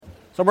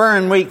So we're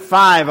in week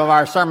 5 of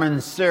our sermon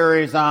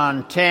series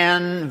on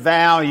 10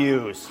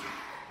 values.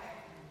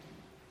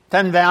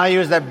 10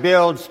 values that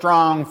build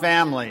strong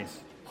families.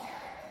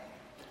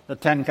 The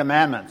 10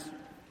 Commandments.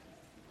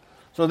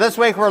 So this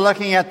week we're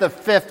looking at the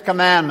 5th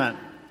commandment.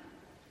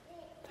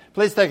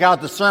 Please take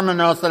out the sermon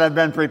notes that have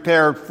been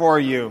prepared for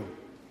you.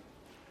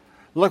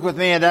 Look with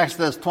me at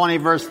Exodus 20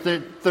 verse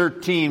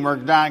 13 where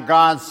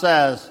God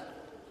says,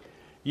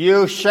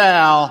 "You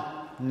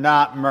shall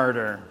not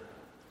murder."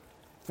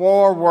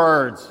 4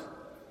 words.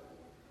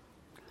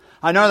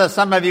 I know that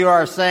some of you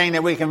are saying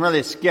that we can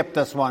really skip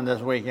this one this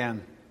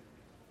weekend.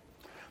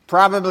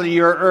 Probably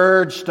your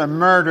urge to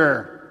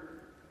murder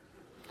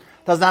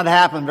does not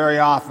happen very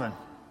often,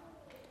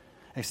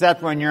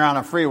 except when you're on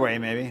a freeway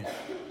maybe.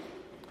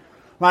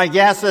 My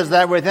guess is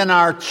that within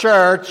our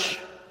church,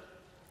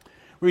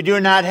 we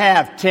do not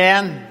have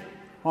 10,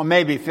 or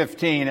maybe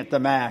 15 at the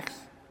max,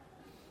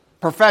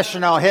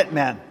 professional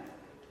hitmen.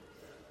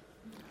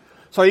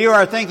 So you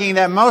are thinking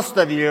that most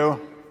of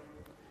you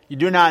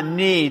do not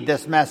need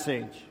this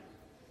message.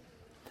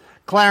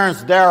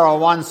 Clarence Darrow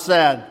once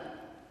said,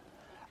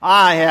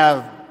 "I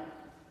have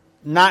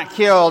not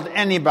killed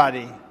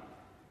anybody,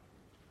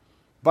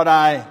 but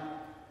I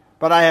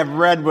have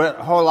read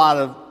a whole lot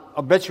of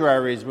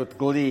obituaries with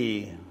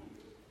glee."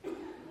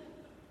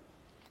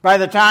 By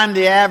the time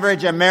the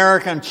average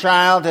American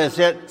child has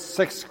hit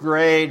 6th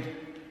grade,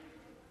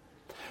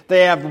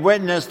 they have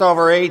witnessed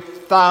over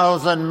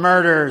 8,000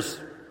 murders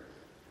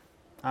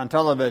on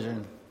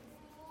television.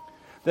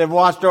 They've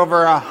watched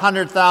over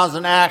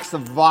 100,000 acts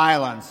of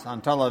violence on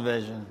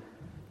television.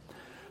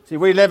 See,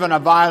 we live in a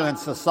violent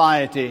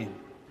society.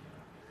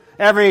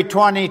 Every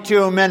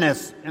 22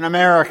 minutes in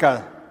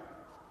America,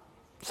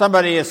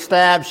 somebody is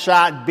stabbed,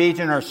 shot,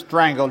 beaten, or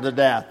strangled to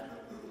death.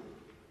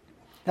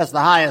 That's the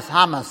highest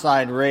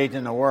homicide rate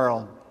in the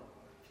world.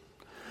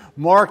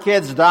 More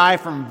kids die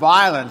from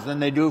violence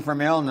than they do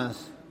from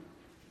illness.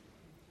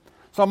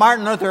 So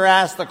Martin Luther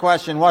asked the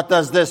question, what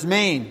does this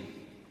mean?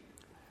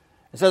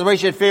 It says we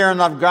should fear and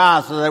love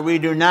God so that we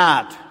do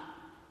not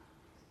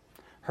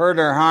hurt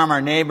or harm our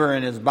neighbor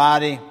in his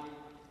body,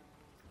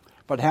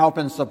 but help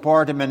and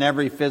support him in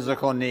every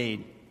physical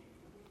need.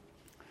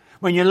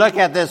 When you look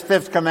at this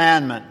 5th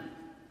commandment,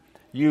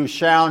 you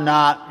shall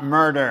not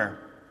murder.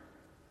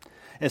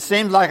 It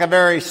seems like a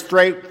very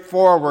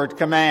straightforward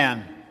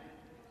command.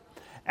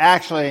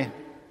 Actually,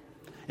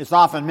 it's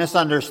often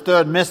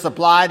misunderstood,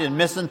 misapplied, and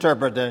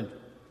misinterpreted.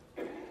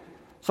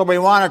 So we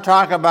want to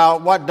talk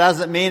about what does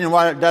it mean and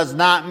what it does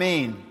not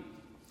mean.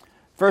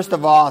 First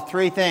of all,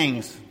 3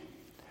 things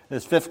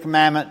this 5th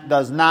commandment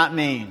does not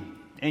mean.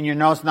 In your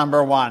notes,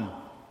 number 1.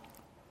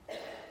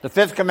 The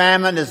 5th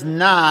commandment is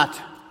not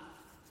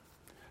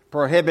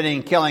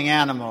prohibiting killing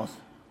animals.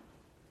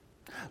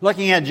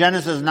 Looking at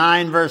Genesis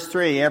 9 verse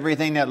 3,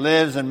 everything that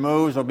lives and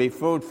moves will be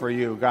food for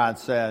you, God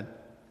said.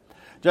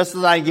 Just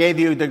as I gave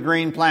you the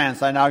green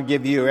plants, I now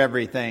give you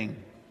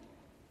everything.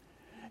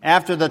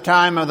 After the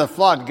time of the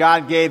flood,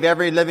 God gave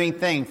every living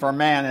thing for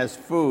man as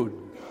food,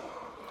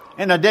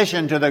 in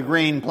addition to the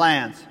green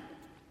plants.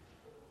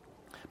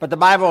 But the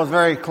Bible is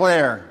very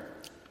clear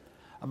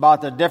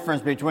about the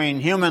difference between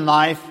human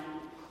life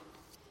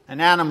and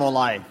animal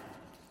life,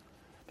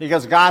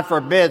 because God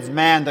forbids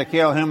man to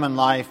kill human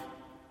life,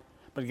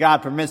 but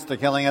God permits the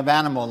killing of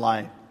animal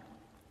life.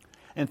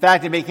 In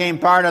fact, it became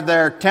part of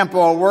their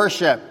temple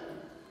worship,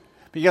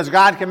 because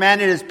God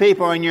commanded his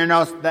people, in your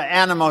notes, the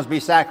animals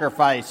be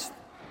sacrificed.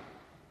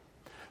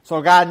 So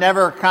God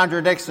never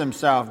contradicts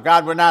himself.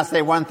 God would not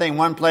say one thing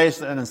one place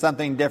and then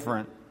something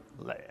different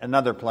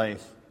another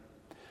place.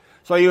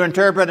 So you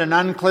interpret an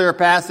unclear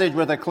passage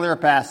with a clear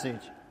passage.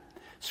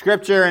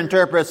 Scripture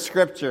interprets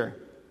Scripture.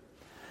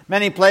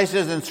 Many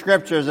places in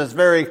Scriptures it's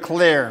very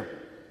clear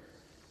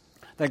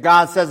that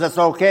God says it's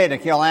okay to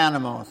kill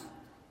animals.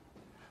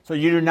 So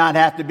you do not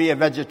have to be a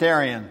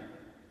vegetarian.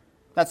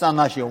 That's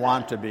unless you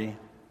want to be.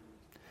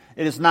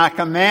 It is not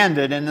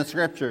commanded in the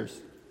Scriptures.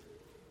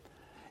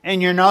 In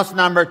your notes,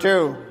 number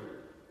 2,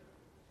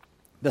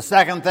 the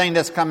second thing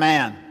this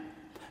command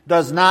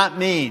does not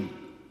mean,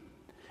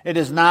 it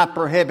is not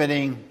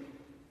prohibiting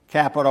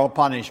capital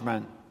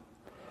punishment.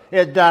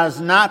 It does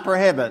not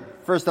prohibit,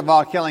 first of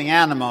all, killing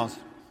animals.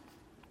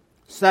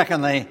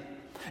 Secondly,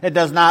 it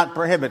does not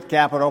prohibit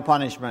capital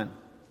punishment.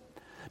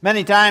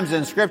 Many times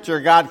in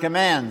Scripture, God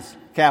commands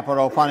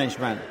capital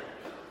punishment.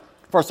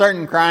 For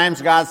certain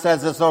crimes, God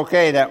says it's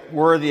okay, that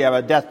worthy of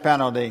a death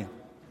penalty.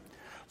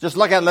 Just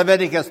look at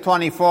Leviticus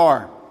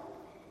 24.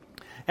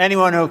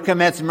 Anyone who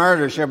commits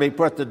murder shall be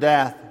put to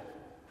death.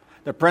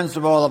 The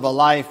principle of a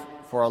life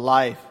for a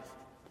life.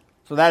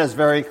 So that is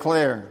very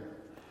clear.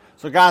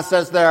 So God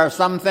says there are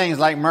some things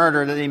like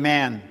murder that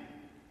demand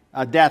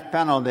a death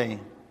penalty.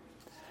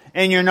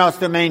 In your notes,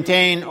 to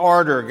maintain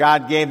order,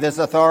 God gave this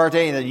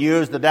authority to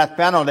use the death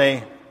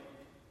penalty.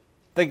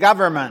 The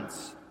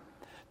governments.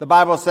 The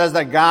Bible says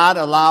that God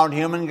allowed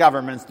human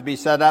governments to be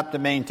set up to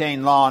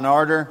maintain law and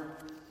order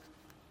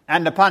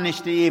and to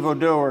punish the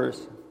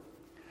evildoers.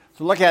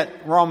 So look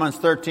at Romans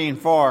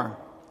 13:4.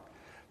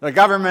 The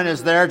government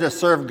is there to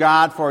serve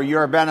God for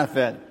your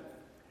benefit,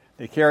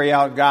 to carry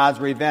out God's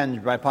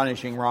revenge by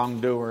punishing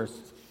wrongdoers.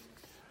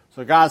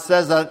 So God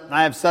says that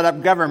I have set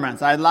up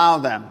governments. I allow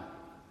them.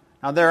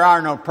 Now, there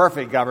are no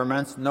perfect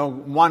governments, no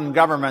one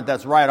government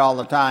that's right all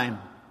the time.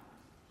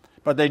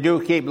 But they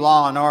do keep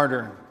law and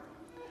order.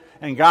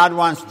 And God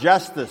wants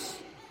justice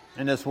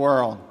in this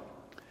world.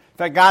 In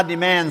fact, God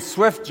demands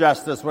swift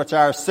justice, which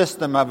our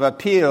system of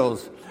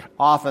appeals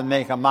often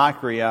make a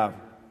mockery of.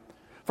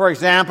 For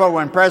example,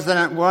 when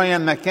President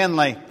William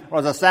McKinley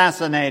was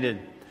assassinated,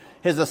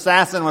 his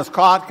assassin was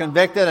caught,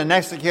 convicted, and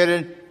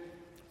executed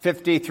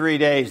 53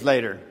 days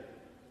later.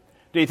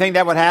 Do you think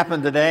that would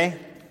happen today?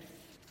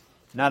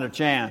 Not a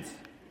chance.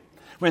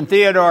 When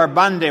Theodore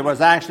Bundy was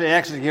actually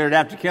executed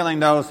after killing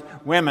those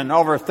women,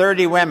 over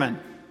 30 women,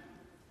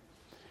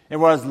 it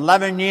was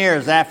 11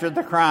 years after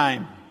the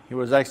crime he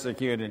was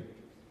executed.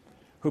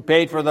 Who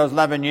paid for those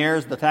 11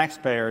 years? The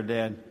taxpayer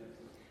did.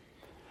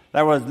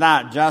 That was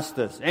not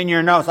justice. In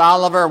your notes,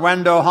 Oliver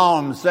Wendell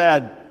Holmes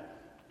said,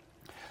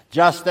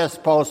 "Justice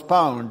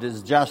postponed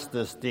is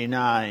justice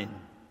denied."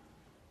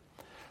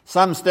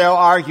 Some still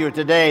argue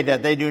today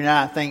that they do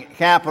not think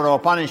capital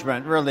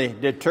punishment really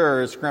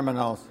deters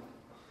criminals.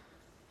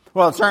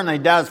 Well, it certainly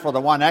does for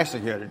the one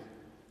executed.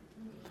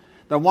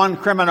 The one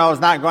criminal is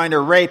not going to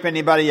rape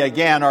anybody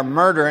again or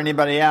murder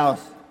anybody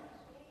else.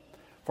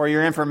 For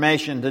your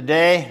information,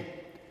 today,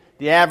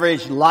 the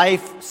average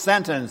life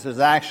sentence is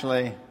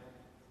actually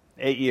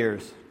 8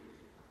 years.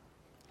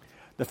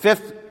 The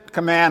fifth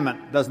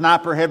commandment does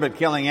not prohibit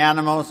killing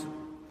animals,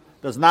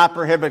 does not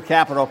prohibit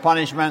capital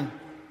punishment.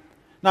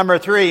 Number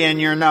 3 in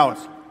your notes.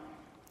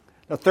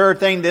 The third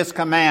thing this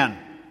command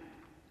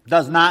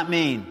does not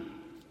mean.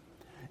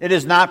 It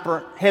is not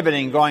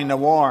prohibiting going to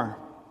war.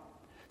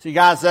 See,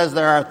 God says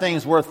there are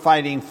things worth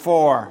fighting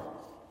for.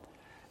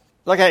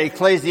 Look at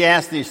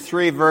Ecclesiastes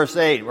 3 verse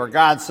 8, where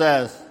God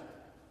says,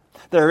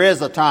 there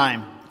is a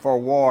time for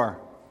war.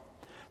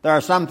 There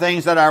are some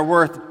things that are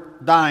worth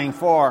dying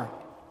for.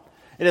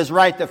 It is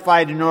right to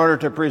fight in order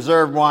to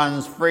preserve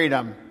one's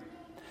freedom.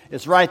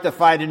 It's right to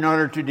fight in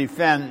order to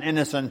defend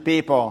innocent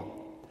people.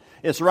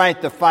 It's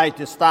right to fight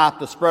to stop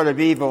the spread of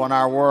evil in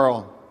our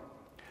world.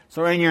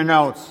 So in your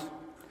notes,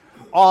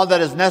 all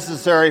that is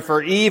necessary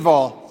for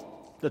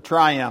evil to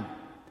triumph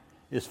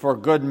is for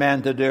good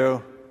men to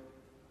do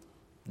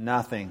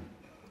nothing.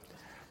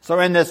 So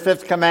in this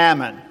fifth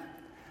commandment,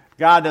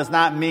 God does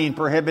not mean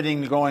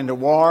prohibiting going to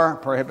war,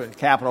 prohibit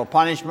capital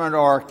punishment,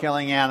 or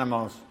killing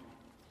animals.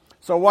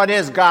 So what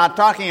is God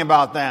talking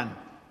about then?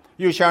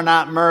 You shall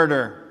not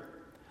murder.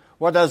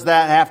 What does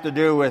that have to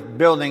do with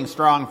building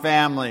strong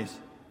families?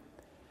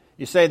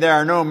 You say there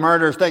are no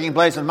murders taking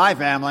place in my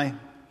family.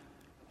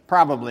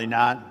 Probably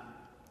not.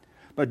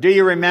 But do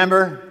you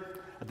remember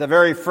that the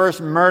very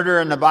first murder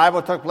in the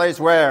Bible took place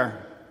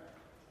where?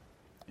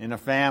 In a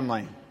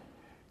family.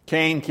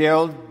 Cain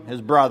killed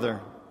his brother,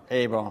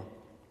 Abel.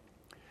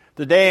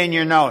 Today in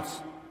your notes,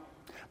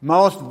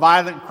 most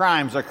violent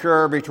crimes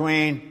occur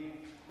between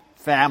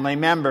family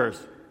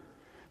members.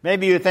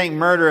 Maybe you think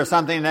murder is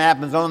something that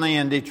happens only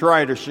in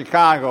Detroit or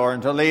Chicago or in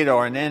Toledo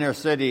or in the inner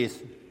cities.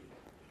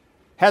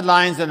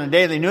 Headlines in a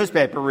daily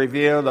newspaper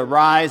reveal the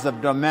rise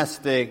of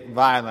domestic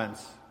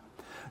violence.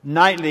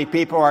 Nightly,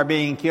 people are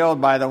being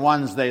killed by the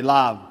ones they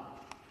love.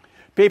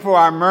 People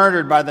are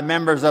murdered by the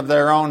members of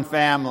their own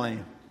family.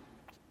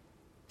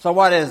 So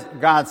what is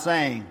God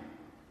saying?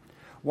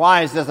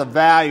 Why is this a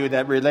value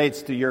that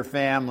relates to your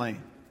family?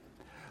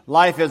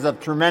 Life is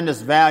of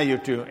tremendous value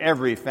to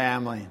every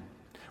family.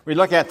 We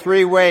look at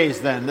 3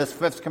 ways then this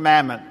fifth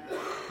commandment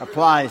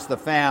applies to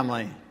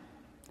family.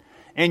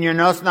 In your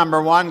notes,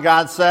 number 1,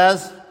 God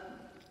says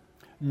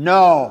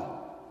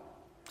no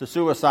to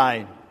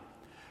suicide.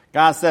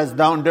 God says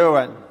don't do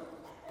it.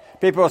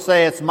 People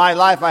say it's my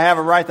life, I have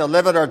a right to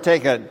live it or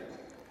take it.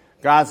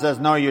 God says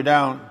no, you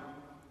don't.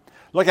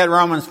 Look at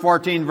Romans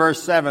 14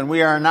 verse 7.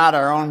 We are not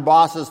our own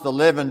bosses to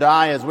live and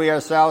die as we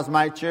ourselves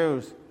might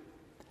choose.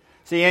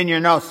 See, in your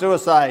notes,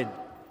 suicide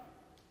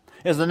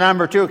is the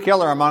number 2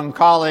 killer among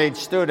college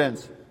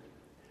students.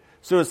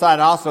 Suicide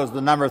also is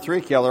the number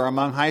 3 killer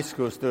among high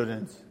school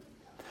students.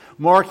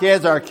 More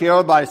kids are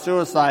killed by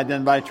suicide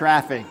than by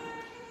traffic.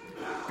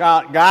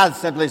 God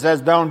simply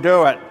says, don't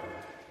do it.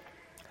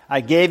 I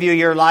gave you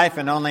your life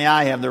and only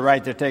I have the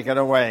right to take it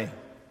away.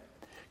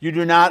 You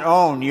do not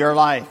own your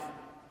life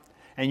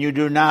and you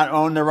do not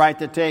own the right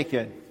to take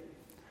it.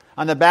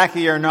 On the back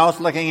of your notes,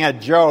 looking at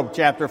Job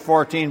chapter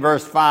 14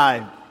 verse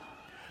 5.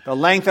 The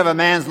length of a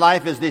man's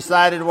life is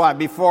decided what?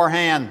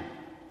 Beforehand.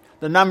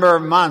 The number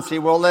of months he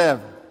will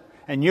live.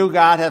 And you,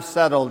 God, have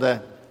settled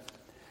it.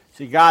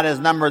 See, God has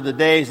numbered the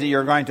days that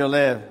you're going to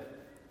live.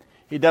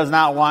 He does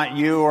not want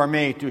you or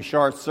me to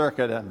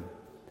short-circuit him.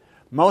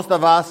 Most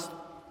of us,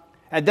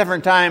 at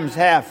different times,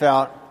 have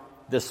felt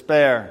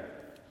despair.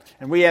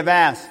 And we have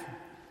asked,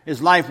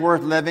 is life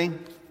worth living?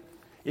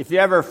 If you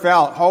ever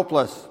felt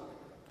hopeless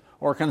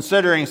or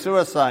considering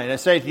suicide, I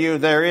say to you,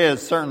 there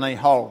is certainly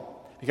hope.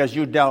 Because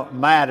you don't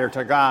matter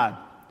to God.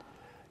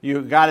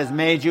 God has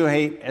made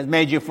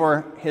you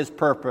for His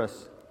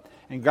purpose.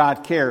 and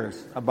God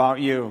cares about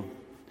you.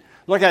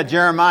 Look at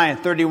Jeremiah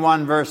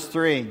 31, verse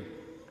 3.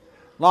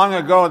 Long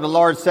ago the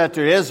Lord said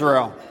to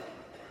Israel,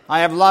 I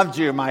have loved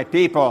you, my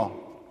people,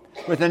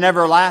 with an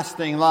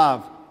everlasting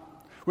love.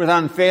 With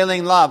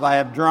unfailing love I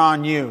have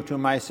drawn you to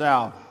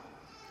myself.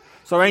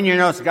 So in your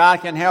notes,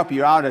 God can help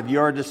you out of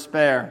your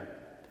despair.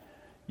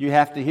 You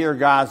have to hear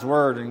God's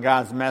word and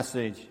God's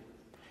message.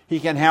 He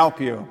can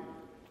help you.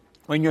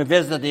 When you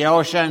visit the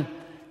ocean,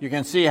 you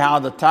can see how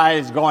the tide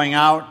is going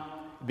out.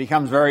 It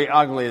becomes very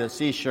ugly, the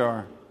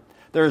seashore.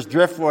 There's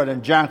driftwood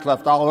and junk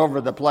left all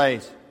over the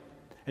place.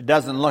 It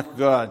doesn't look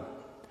good.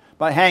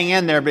 But hang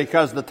in there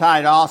because the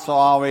tide also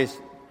always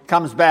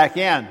comes back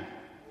in.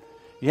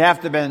 You have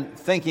to have been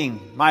thinking,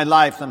 my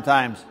life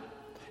sometimes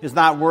is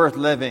not worth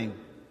living.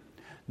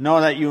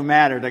 Know that you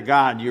matter to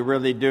God. You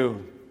really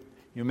do.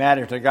 You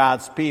matter to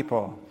God's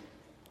people.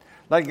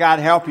 Let God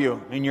help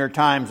you in your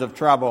times of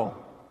trouble.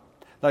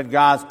 Let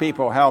God's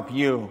people help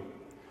you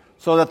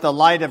so that the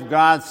light of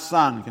God's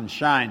sun can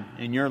shine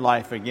in your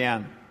life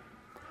again.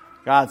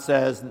 God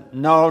says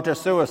no to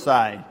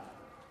suicide.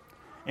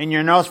 In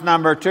your notes,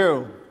 number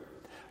 2,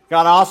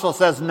 God also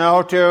says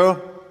no to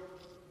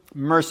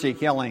mercy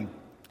killing.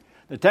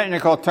 The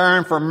technical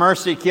term for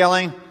mercy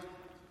killing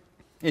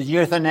is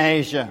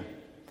euthanasia.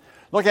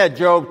 Look at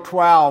Job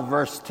 12,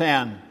 verse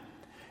 10.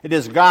 It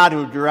is God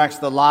who directs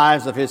the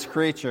lives of his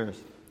creatures.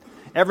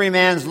 Every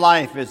man's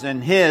life is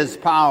in his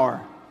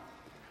power.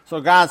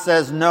 So God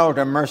says no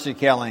to mercy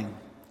killing.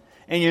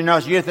 And you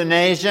notice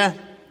euthanasia,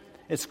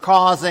 it's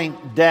causing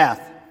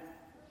death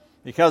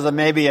because of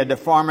maybe a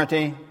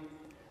deformity,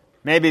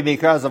 maybe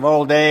because of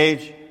old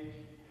age,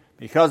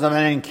 because of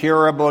an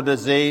incurable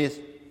disease.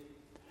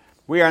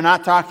 We are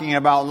not talking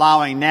about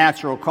allowing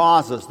natural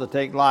causes to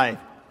take life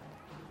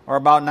or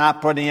about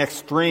not putting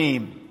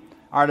extreme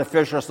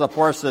artificial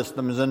support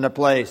systems into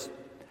place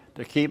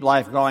to keep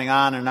life going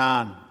on and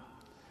on.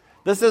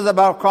 This is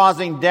about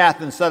causing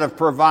death instead of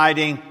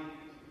providing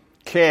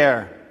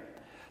care.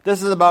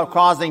 This is about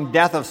causing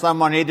death of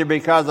someone either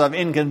because of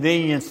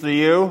inconvenience to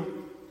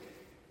you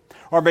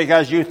or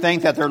because you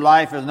think that their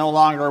life is no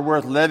longer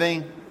worth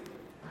living.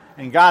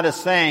 And God is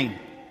saying,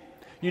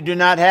 you do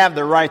not have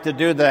the right to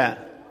do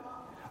that.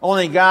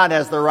 Only God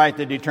has the right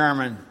to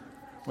determine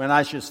when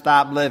I should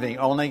stop living.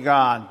 Only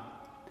God.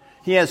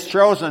 He has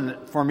chosen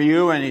it for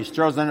you and He's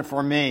chosen it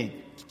for me.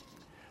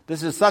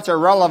 This is such a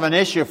relevant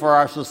issue for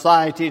our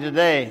society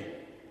today.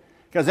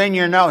 Because in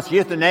your notes,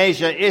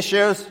 euthanasia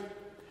issues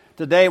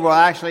today will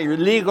actually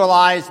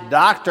legalize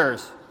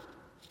doctors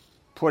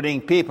putting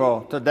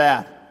people to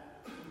death.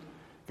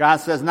 God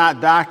says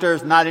not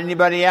doctors, not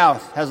anybody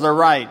else has the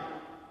right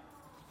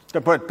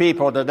to put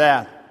people to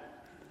death.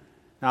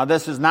 Now,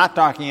 this is not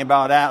talking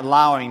about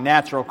allowing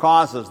natural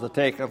causes to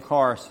take a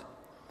course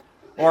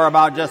or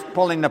about just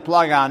pulling the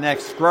plug on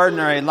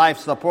extraordinary life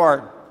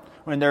support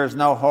when there is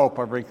no hope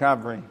of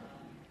recovery.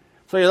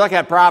 So you look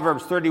at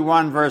Proverbs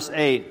 31, verse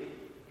 8.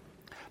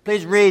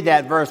 Please read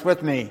that verse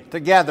with me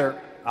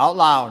together out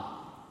loud.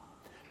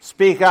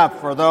 Speak up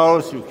for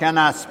those who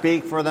cannot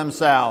speak for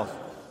themselves.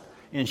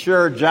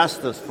 Ensure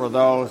justice for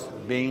those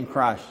being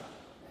crushed.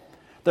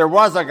 There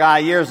was a guy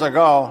years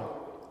ago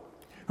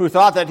who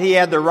thought that he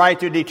had the right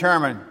to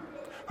determine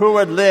who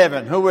would live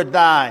and who would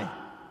die.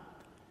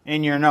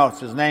 In your notes,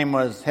 his name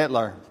was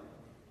Hitler.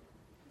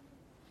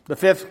 The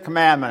 5th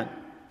commandment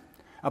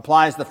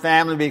applies to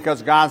family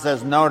because God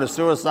says no to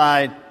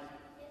suicide.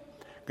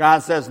 God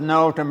says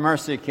no to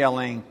mercy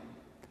killing.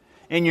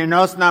 In your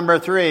notes, number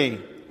 3,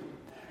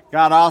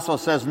 God also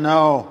says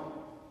no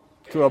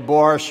to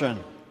abortion.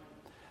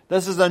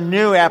 This is a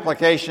new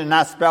application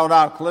not spelled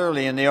out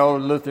clearly in the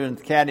old Lutheran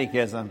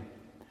Catechism.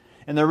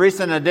 In the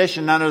recent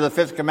edition under the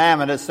 5th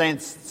commandment, it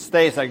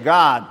states that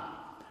God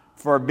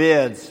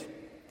forbids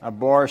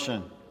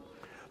abortion.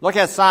 Look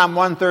at Psalm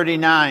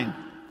 139.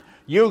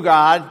 You,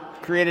 God,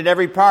 created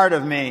every part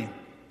of me.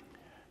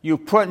 You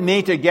put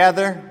me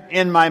together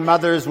in my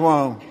mother's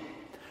womb.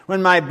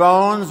 When my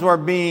bones were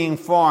being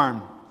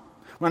formed,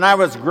 when I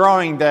was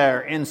growing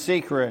there in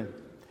secret,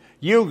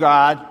 you,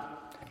 God,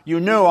 you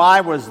knew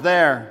I was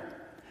there.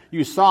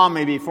 You saw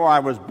me before I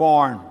was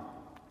born.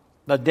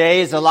 The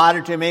days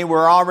allotted to me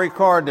were all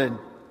recorded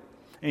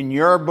in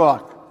your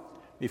book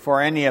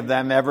before any of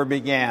them ever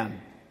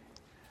began.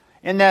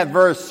 In that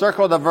verse,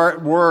 circle the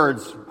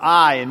words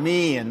I and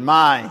me and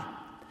my.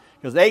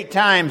 Because 8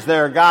 times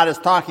there, God is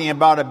talking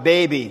about a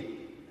baby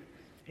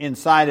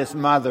inside his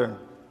mother.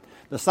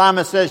 The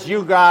psalmist says,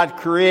 you, God,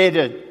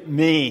 created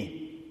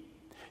me.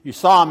 You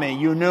saw me.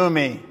 You knew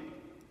me.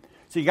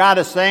 See, God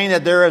is saying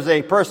that there is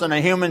a person,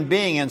 a human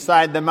being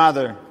inside the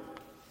mother.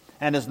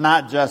 And it's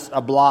not just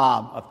a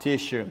blob of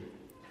tissue.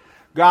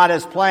 God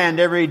has planned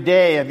every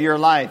day of your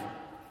life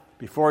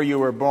before you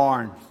were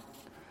born.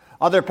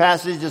 Other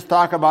passages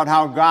talk about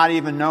how God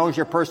even knows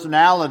your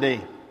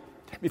personality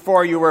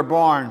before you were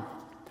born.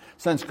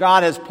 Since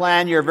God has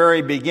planned your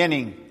very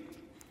beginning,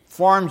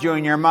 formed you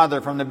in your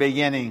mother from the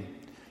beginning,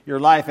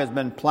 your life has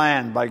been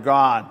planned by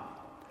God.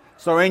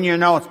 So in your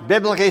notes,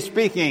 biblically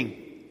speaking,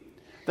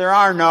 there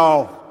are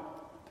no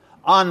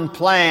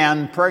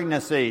unplanned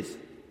pregnancies.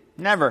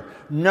 Never.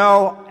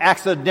 No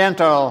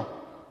accidental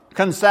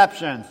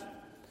conceptions.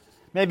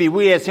 Maybe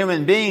we as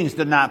human beings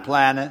did not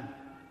plan it.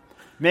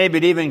 Maybe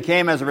it even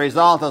came as a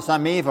result of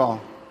some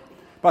evil.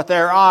 But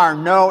there are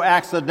no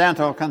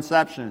accidental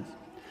conceptions.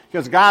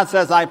 Because God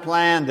says, I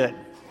planned it.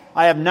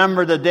 I have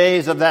numbered the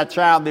days of that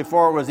child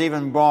before it was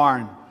even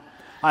born.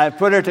 I have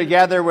put it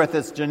together with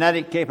its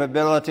genetic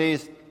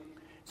capabilities.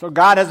 So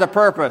God has a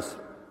purpose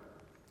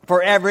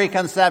for every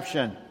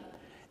conception,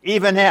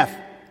 even if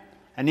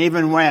and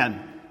even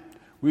when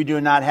we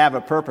do not have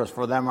a purpose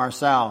for them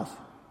ourselves.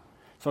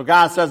 So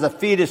God says a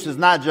fetus is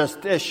not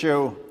just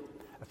tissue.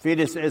 A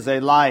fetus is a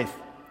life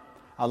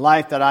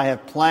that I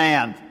have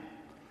planned.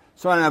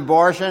 So an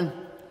abortion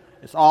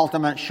is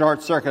ultimate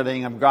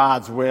short-circuiting of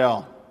God's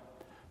will.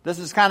 This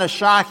is kind of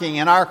shocking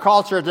in our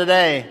culture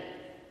today.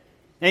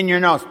 In your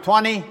notes,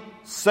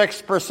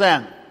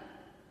 26%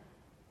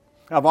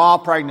 of all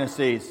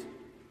pregnancies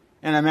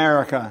in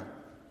America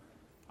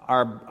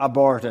are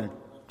aborted.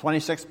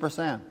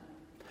 26%.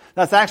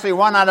 That's actually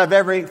 1 out of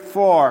every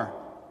 4.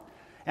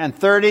 And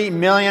 30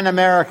 million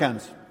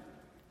Americans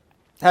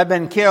have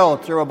been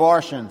killed through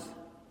abortions.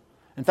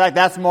 In fact,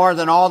 that's more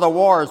than all the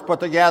wars put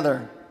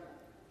together.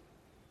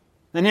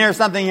 And here's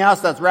something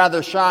else that's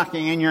rather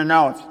shocking in your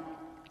notes.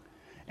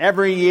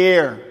 Every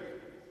year,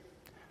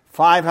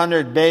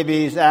 500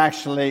 babies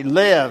actually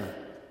live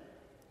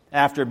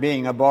after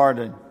being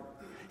aborted.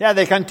 Yeah,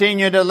 they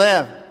continue to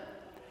live.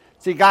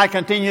 See, God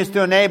continues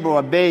to enable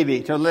a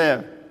baby to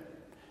live.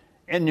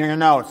 In your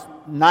notes,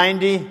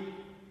 97%.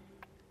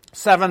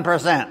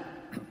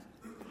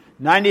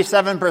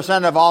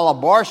 97% of all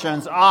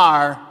abortions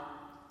are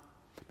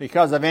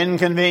because of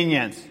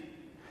inconvenience.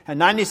 And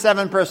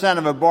 97%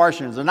 of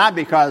abortions are not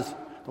because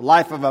the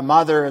life of a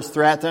mother is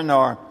threatened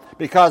or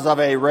because of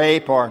a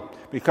rape or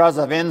because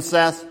of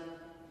incest,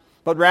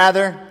 but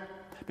rather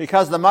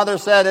because the mother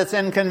said it's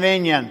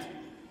inconvenient.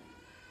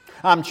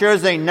 I'm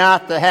choosing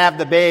not to have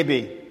the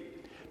baby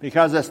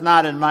because it's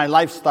not in my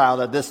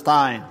lifestyle at this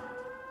time.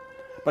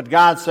 But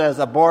God says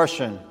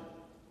abortion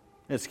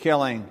is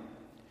killing.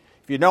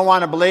 If you don't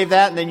want to believe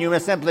that, then you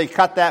must simply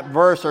cut that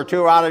verse or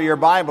two out of your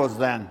Bibles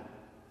then.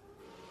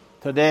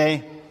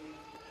 Today,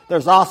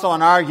 there's also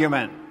an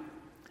argument.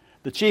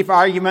 The chief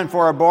argument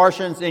for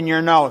abortions in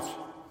your notes.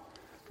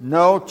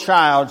 No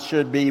child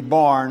should be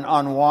born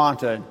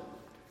unwanted.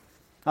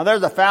 Now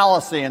there's a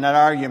fallacy in that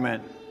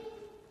argument.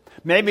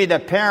 Maybe the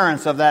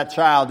parents of that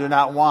child do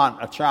not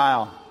want a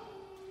child,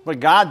 but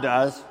God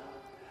does.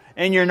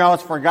 In your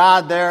notes, for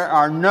God there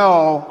are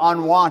no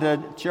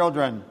unwanted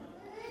children.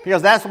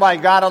 Because that's why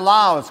God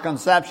allows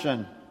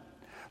conception.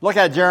 Look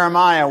at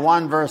Jeremiah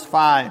 1 verse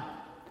 5.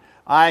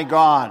 I,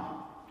 God,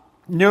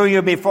 knew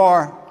you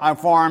before I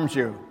formed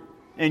you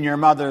in your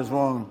mother's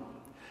womb.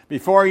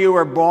 Before you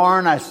were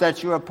born, I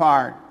set you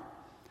apart.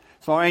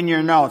 So in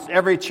your notes,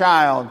 every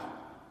child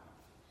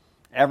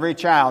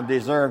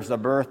deserves a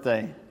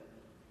birthday.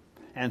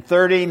 And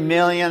 30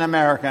 million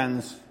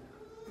Americans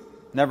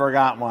never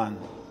got one.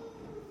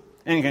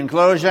 In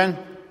conclusion,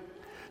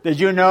 did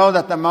you know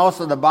that the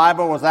most of the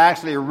Bible was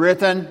actually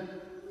written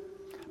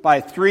by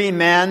 3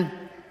 men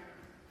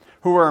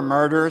who were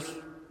murderers?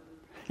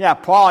 Yeah,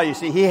 Paul, you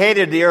see, he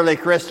hated the early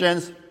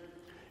Christians.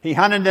 He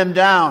hunted them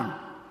down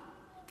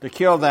to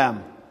kill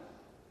them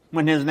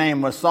when his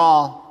name was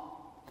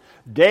Saul.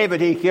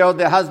 David, he killed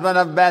the husband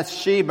of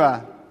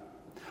Bathsheba.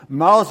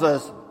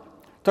 Moses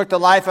took the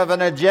life of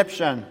an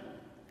Egyptian.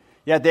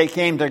 Yet they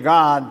came to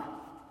God,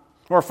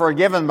 were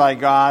forgiven by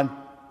God,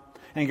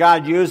 and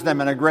God used them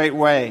in a great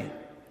way.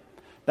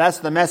 That's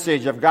the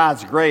message of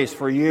God's grace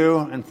for you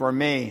and for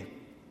me.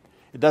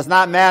 It does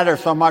not matter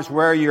so much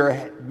where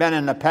you've been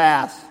in the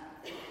past,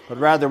 but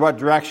rather what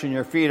direction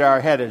your feet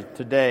are headed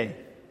today.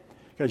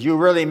 Because you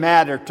really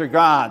matter to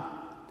God.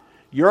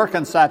 Your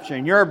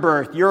conception, your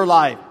birth, your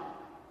life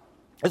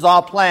is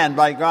all planned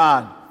by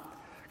God.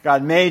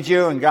 God made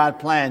you and God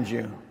planned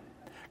you.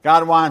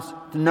 God wants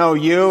to know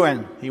you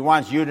and He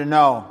wants you to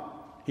know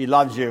He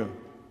loves you.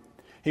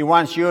 He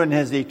wants you in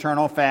His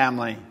eternal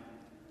family.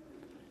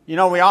 You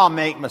know, we all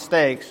make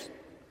mistakes.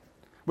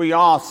 We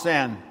all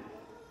sin.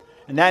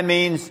 And that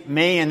means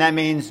me and that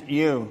means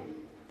you.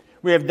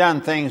 We have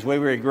done things we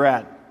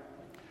regret.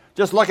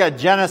 Just look at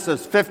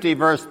Genesis 50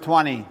 verse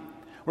 20,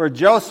 where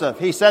Joseph,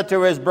 he said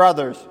to his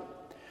brothers,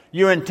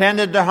 you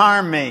intended to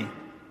harm me,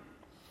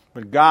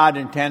 but God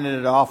intended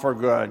it all for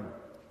good.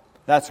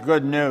 That's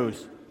good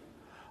news.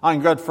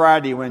 On Good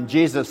Friday, when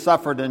Jesus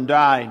suffered and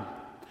died,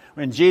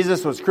 when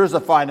Jesus was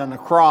crucified on the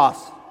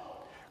cross,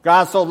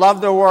 God so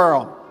loved the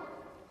world,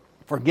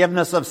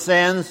 forgiveness of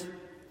sins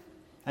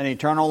and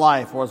eternal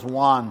life was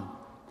won.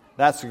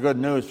 That's the good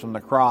news from the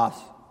cross.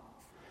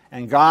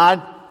 And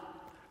God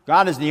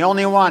is the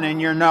only one in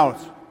your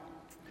notes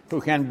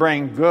who can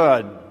bring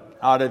good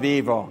out of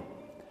evil.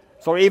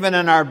 So even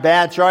in our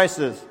bad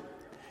choices,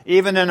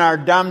 even in our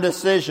dumb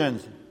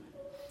decisions,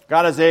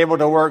 God is able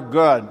to work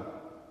good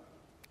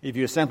if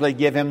you simply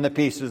give Him the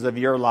pieces of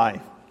your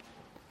life.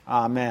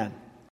 Amen.